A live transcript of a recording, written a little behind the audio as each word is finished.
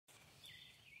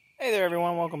Hey there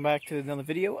everyone, welcome back to another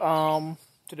video.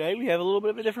 Today we have a little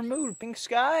bit of a different mood. Pink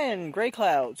sky and gray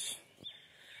clouds.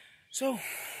 So,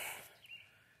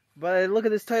 by the look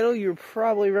at this title, you're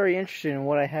probably very interested in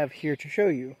what I have here to show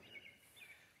you.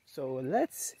 So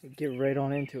let's get right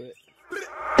on into it.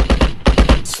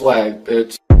 Swag,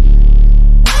 bitch.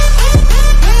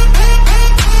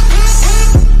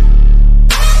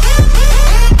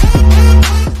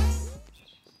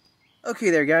 Okay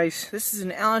there guys, this is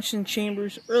an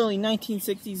allis-chalmers early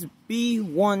 1960s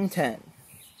B-110.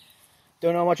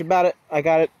 Don't know much about it. I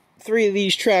got it 3 of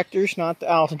these tractors, not the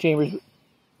allis-chalmers,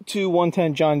 2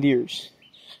 110 John Deeres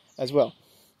as well.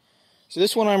 So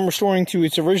this one I'm restoring to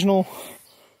its original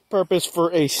purpose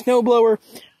for a snowblower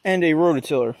and a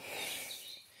rototiller.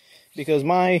 Because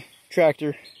my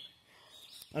tractor,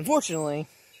 unfortunately,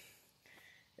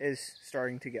 is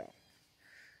starting to go.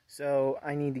 So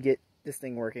I need to get this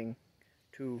thing working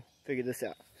to figure this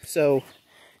out. So,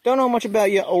 don't know much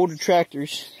about your older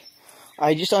tractors.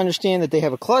 I just understand that they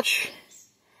have a clutch,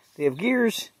 they have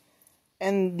gears,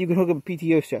 and you can hook up a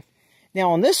PTO shaft.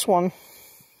 Now on this one,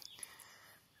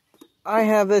 I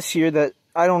have this here that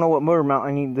I don't know what motor mount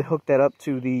I need to hook that up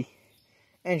to the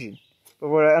engine. But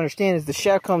what I understand is the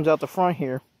shaft comes out the front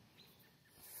here.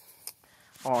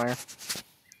 Oh, man.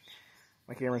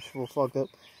 My camera's full fucked up.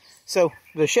 So,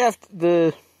 the shaft,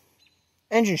 the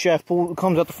engine shaft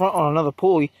comes out the front on another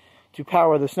pulley to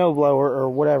power the snowblower or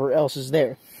whatever else is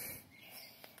there.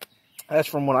 That's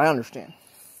from what I understand.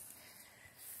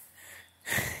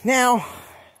 Now,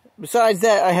 besides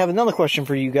that, I have another question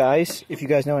for you guys, if you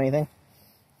guys know anything.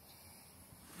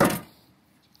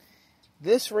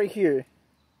 This right here,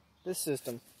 this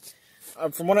system,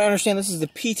 from what I understand, this is the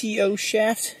PTO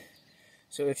shaft.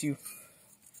 So if you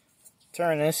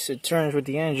turn this, it turns with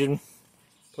the engine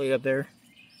plate up there.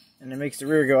 And it makes the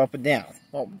rear go up and down,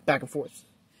 well, back and forth.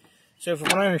 So from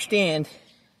what I understand,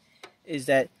 is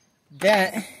that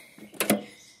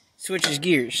switches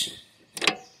gears.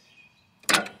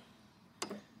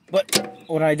 But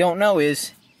what I don't know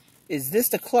is this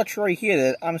the clutch right here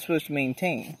that I'm supposed to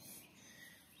maintain?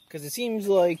 Because it seems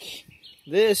like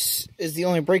this is the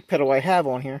only brake pedal I have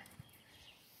on here.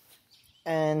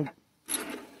 And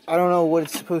I don't know what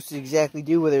it's supposed to exactly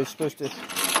do, whether it's supposed to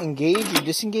engage or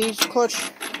disengage the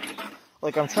clutch.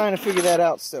 Like, I'm trying to figure that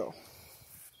out still.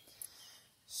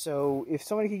 So, if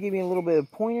somebody could give me a little bit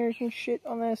of pointers and shit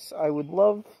on this, I would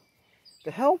love to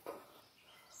help.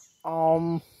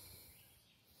 The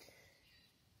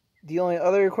only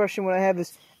other question what I have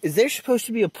is there supposed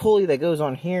to be a pulley that goes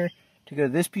on here to go to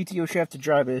this PTO shaft to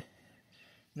drive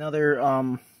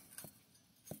another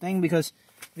thing? Because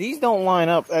these don't line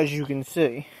up, as you can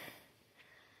see.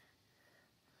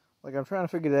 Like, I'm trying to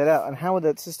figure that out. And how would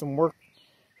that system work?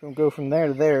 Go from there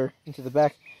to there into the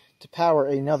back to power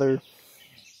a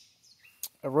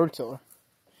rototiller.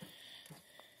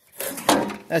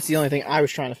 That's the only thing I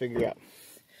was trying to figure out.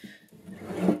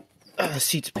 The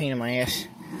seat's a pain in my ass.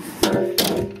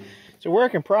 It's a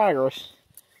work in progress,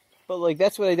 but like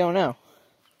that's what I don't know.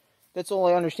 That's all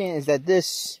I understand is that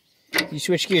this, you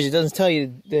switch gears, it doesn't tell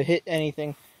you to hit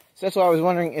anything. So that's why I was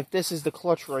wondering if this is the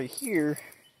clutch right here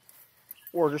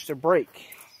or just a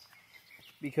brake.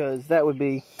 Because that would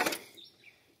be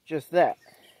just that.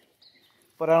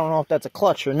 But I don't know if that's a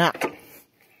clutch or not.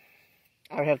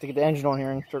 I would have to get the engine on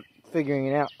here and start figuring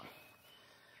it out.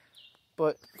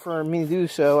 But for me to do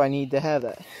so, I need to have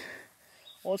that.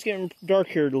 Well, it's getting dark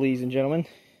here, ladies and gentlemen.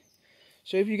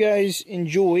 So if you guys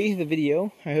enjoy the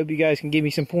video, I hope you guys can give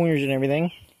me some pointers and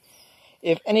everything.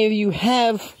 If any of you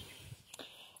have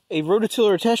a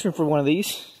rototiller attachment for one of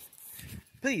these,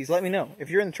 please let me know.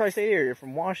 If you're in the tri-state area,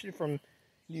 from Washington, from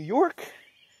New York,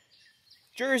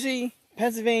 Jersey,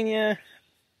 Pennsylvania,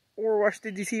 or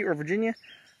Washington, D.C., or Virginia,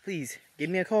 please give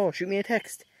me a call, shoot me a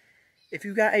text. If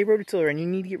you got a rototiller and you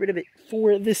need to get rid of it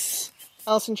for this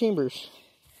allis-chalmers,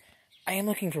 I am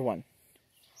looking for one.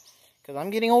 Because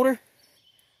I'm getting older.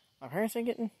 My parents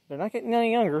they're not getting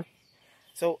any younger.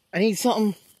 So I need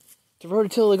something to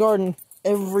rototill the garden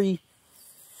every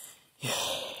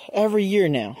year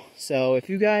now. So if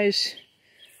you guys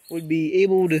would be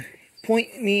able to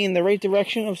point me in the right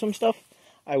direction of some stuff,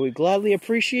 I would gladly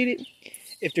appreciate it.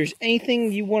 If there's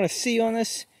anything you want to see on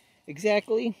this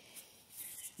exactly,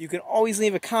 you can always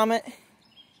leave a comment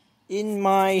in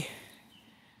my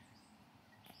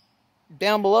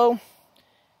down below,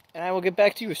 and I will get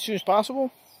back to you as soon as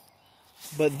possible.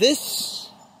 But this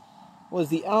was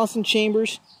the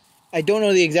allis-chalmers. I don't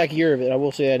know the exact year of it, I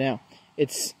will say that now.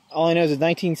 It's all I know is it's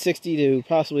 1960 to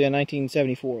possibly a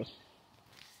 1974.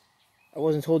 I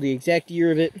wasn't told the exact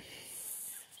year of it,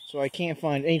 so I can't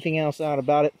find anything else out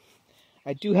about it.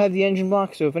 I do have the engine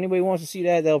block, so if anybody wants to see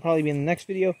that, that'll probably be in the next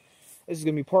video. This is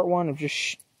going to be part 1 of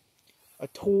just a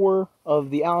tour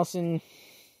of the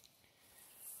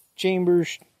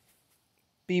allis-chalmers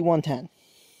B-110.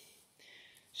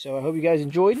 So I hope you guys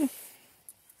enjoyed,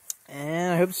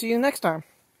 and I hope to see you next time.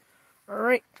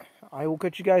 Alright, I will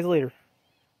catch you guys later.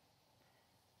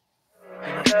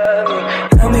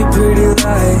 Tell me pretty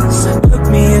lies, look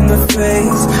me in the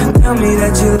face, tell me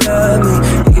that you love me.